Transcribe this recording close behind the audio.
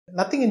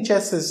Nothing in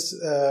chess is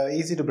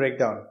easy to break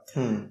down.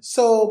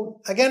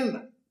 So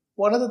again,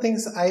 one of the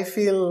things I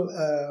feel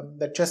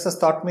that chess has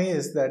taught me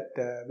is that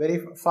very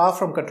far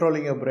from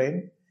controlling your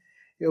brain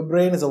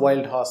is a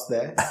wild horse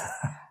there.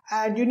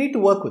 And you need to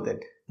work with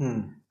it.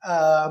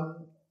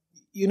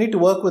 You need to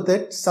work with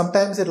it.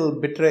 Sometimes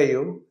it'll betray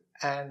you,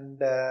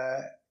 and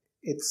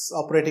it's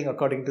operating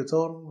according to its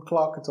own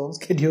clock, its own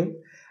schedule.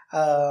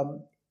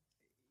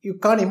 You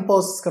can't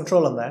impose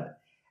control on that.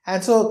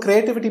 And so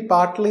creativity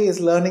partly is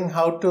learning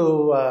how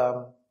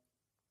to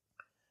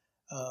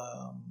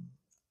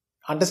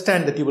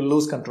understand that you will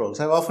lose control.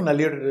 So I've often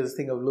alluded to this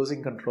thing of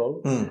losing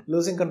control.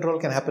 Losing control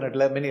can happen at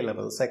many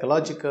levels.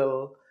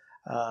 Psychological,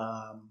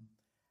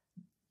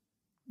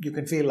 you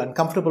can feel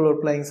uncomfortable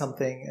with playing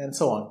something, and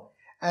so on.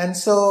 And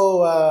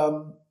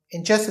so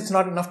in chess, it's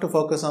not enough to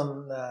focus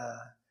on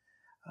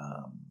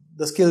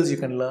the skills you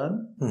can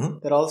learn.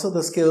 There are also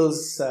the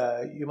skills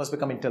you must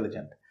become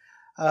intelligent.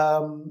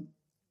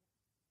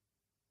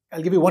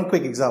 I'll give you one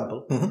quick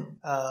example.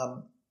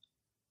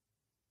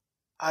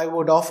 I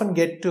would often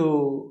get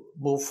to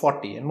move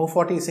 40, and move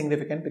 40 is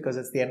significant because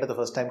it's the end of the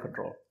first time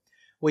control,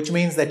 which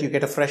means that you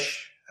get a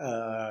fresh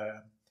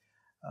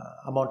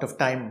amount of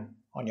time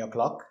on your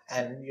clock,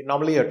 and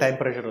normally your time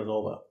pressure is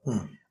over.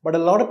 But a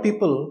lot of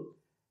people,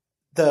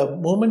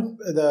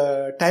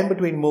 the time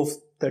between move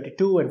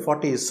 32 and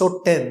 40 is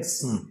so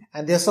tense,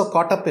 and they're so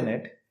caught up in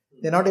it,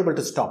 they're not able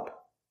to stop.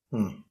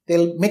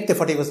 They'll make the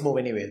 41st move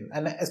anyway.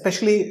 And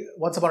especially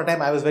once upon a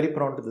time, I was very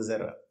prone to this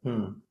error.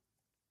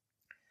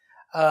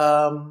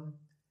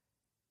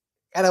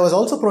 And I was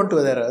also prone to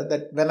an error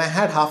that when I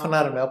had half an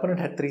hour and my opponent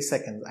had 3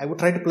 seconds, I would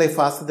try to play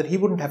fast so that he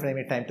wouldn't have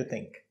any time to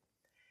think.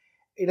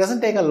 It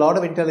doesn't take a lot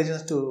of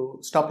intelligence to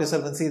stop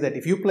yourself and see that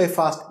if you play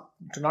fast,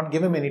 to not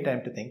give him any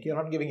time to think, you're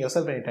not giving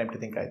yourself any time to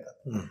think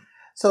either.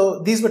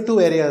 So these were two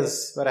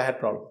areas where I had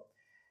problem.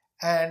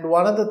 And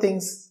one of the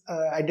things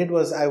I did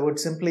was I would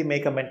simply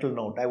make a mental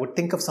note. I would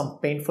think of some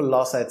painful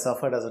loss I had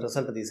suffered as a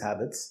result of these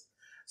habits,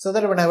 so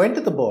that when I went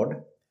to the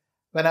board,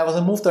 when I was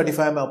on move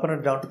 35, my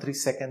opponent down to 3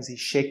 seconds, he's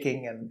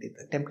shaking and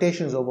the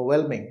temptation is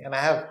overwhelming, and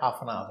I have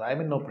half an hour, so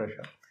I'm in no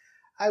pressure.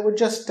 I would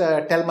just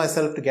tell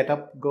myself to get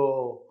up,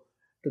 go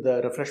to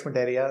the refreshment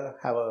area,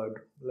 have a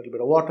little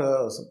bit of water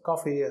or some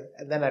coffee,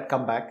 and then I'd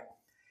come back.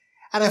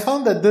 And I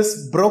found that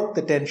this broke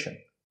the tension.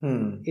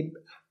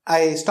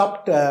 I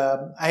stopped,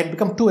 I had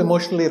become too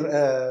emotionally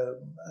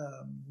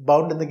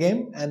bound in the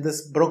game, and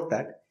this broke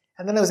that.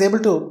 And then I was able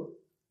to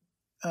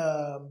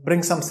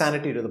bring some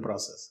sanity to the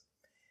process.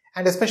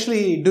 And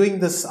especially doing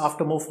this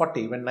after move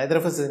 40, when neither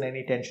of us is in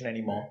any tension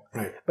anymore.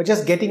 But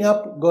just getting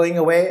up, going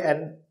away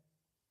and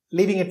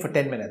leaving it for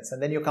 10 minutes.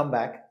 And then you come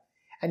back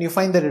and you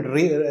find that it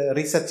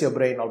resets your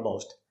brain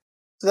almost.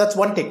 So that's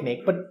one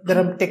technique. But there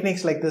are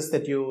techniques like this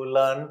that you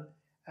learn,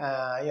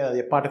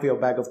 they're part of your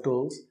bag of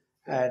tools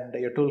and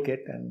your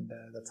toolkit, and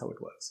that's how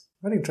it works.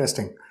 Very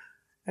interesting.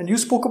 And you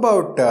spoke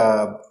about,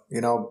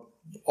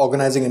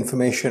 organizing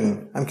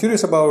information. I'm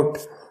curious about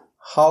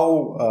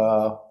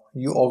how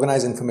you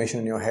organize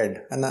information in your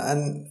head. And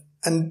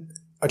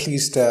at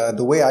least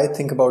the way I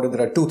think about it,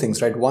 there are two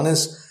things, right? One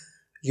is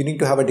you need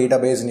to have a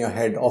database in your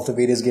head of the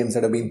various games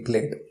that have been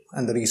played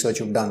and the research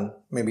you've done,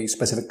 maybe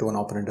specific to an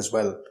opponent as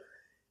well.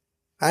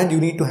 And you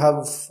need to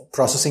have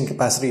processing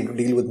capacity to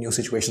deal with new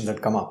situations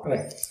that come up.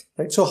 Right.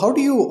 So how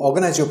do you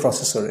organize your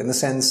processor? In the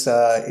sense,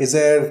 is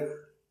there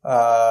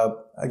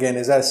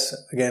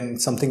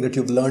something that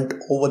you've learned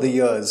over the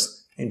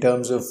years in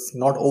terms of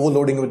not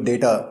overloading with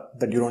data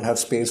that you don't have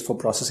space for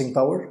processing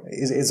power?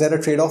 Is there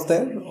a trade-off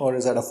there, or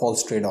is that a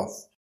false trade-off?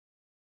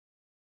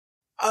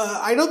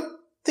 I don't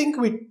think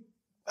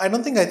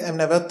I've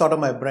never thought of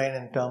my brain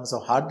in terms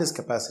of hard disk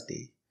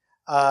capacity.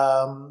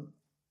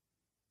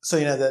 So,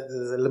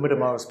 there's a limited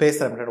amount of space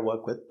that I'm trying to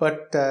work with.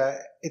 But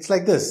it's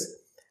like this.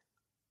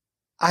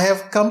 I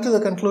have come to the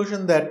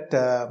conclusion that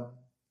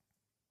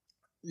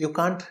you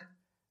can't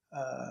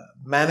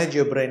manage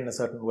your brain in a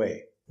certain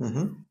way.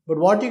 But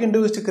what you can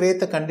do is to create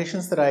the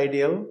conditions that are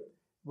ideal,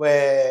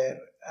 where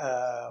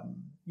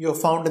you've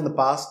found in the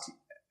past,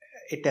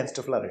 it tends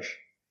to flourish.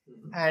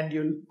 And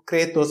you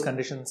create those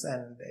conditions,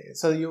 and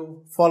so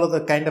you follow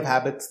the kind of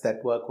habits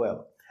that work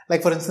well.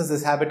 Like, for instance,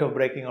 this habit of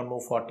breaking on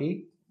move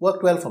 40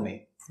 worked well for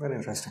me. Very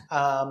interesting.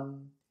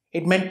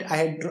 It meant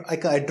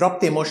I dropped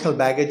the emotional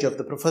baggage of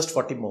the first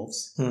 40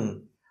 moves.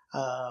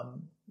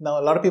 Now,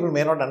 a lot of people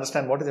may not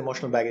understand what is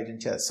emotional baggage in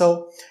chess.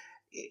 So,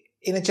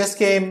 in a chess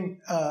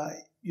game,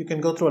 you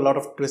can go through a lot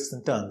of twists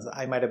and turns.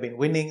 I might have been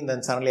winning,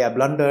 then suddenly I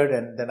blundered,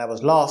 and then I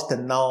was lost,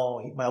 and now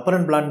my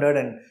opponent blundered,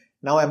 and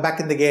now I'm back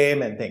in the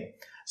game and thing.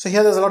 So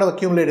here there's a lot of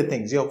accumulated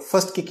things. You're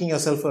first kicking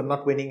yourself for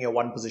not winning your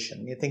one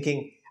position. You're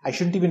thinking, I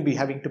shouldn't even be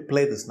having to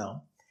play this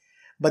now.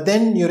 But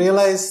then you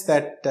realize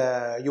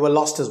that you were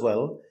lost as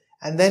well.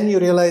 And then you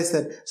realize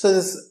that,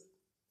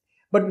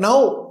 but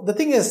now the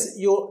thing is,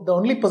 the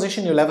only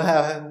position you'll ever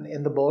have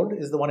in the board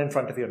is the one in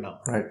front of you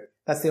now. Right.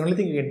 That's the only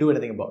thing you can do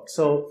anything about.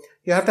 So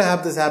you have to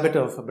have this habit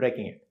of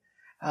breaking it.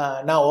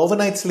 Now,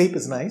 overnight sleep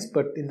is nice,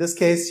 but in this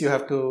case, you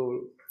have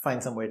to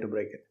find some way to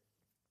break it.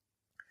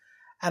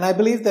 And I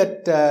believe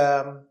that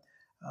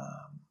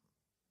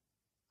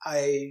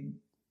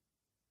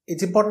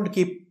it's important to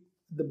keep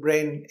the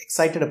brain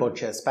excited about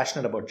chess,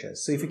 passionate about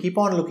chess. So if you keep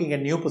on looking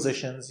at new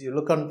positions, you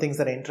look on things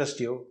that interest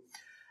you,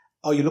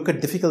 or you look at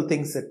difficult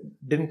things that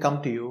didn't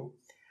come to you,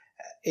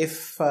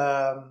 if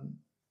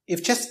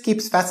chess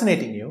keeps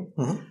fascinating you,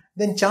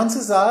 then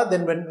chances are,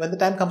 then when the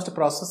time comes to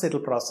process,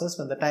 it'll process.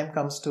 When the time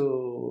comes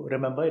to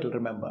remember, it'll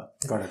remember.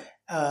 Got it.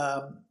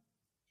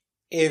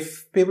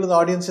 If people in the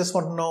audience just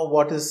want to know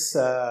what is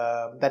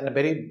that in a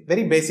very,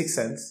 very basic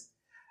sense,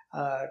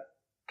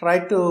 try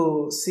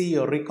to see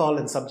your recall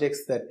in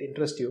subjects that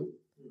interest you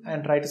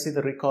and try to see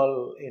the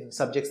recall in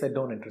subjects that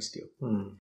don't interest you.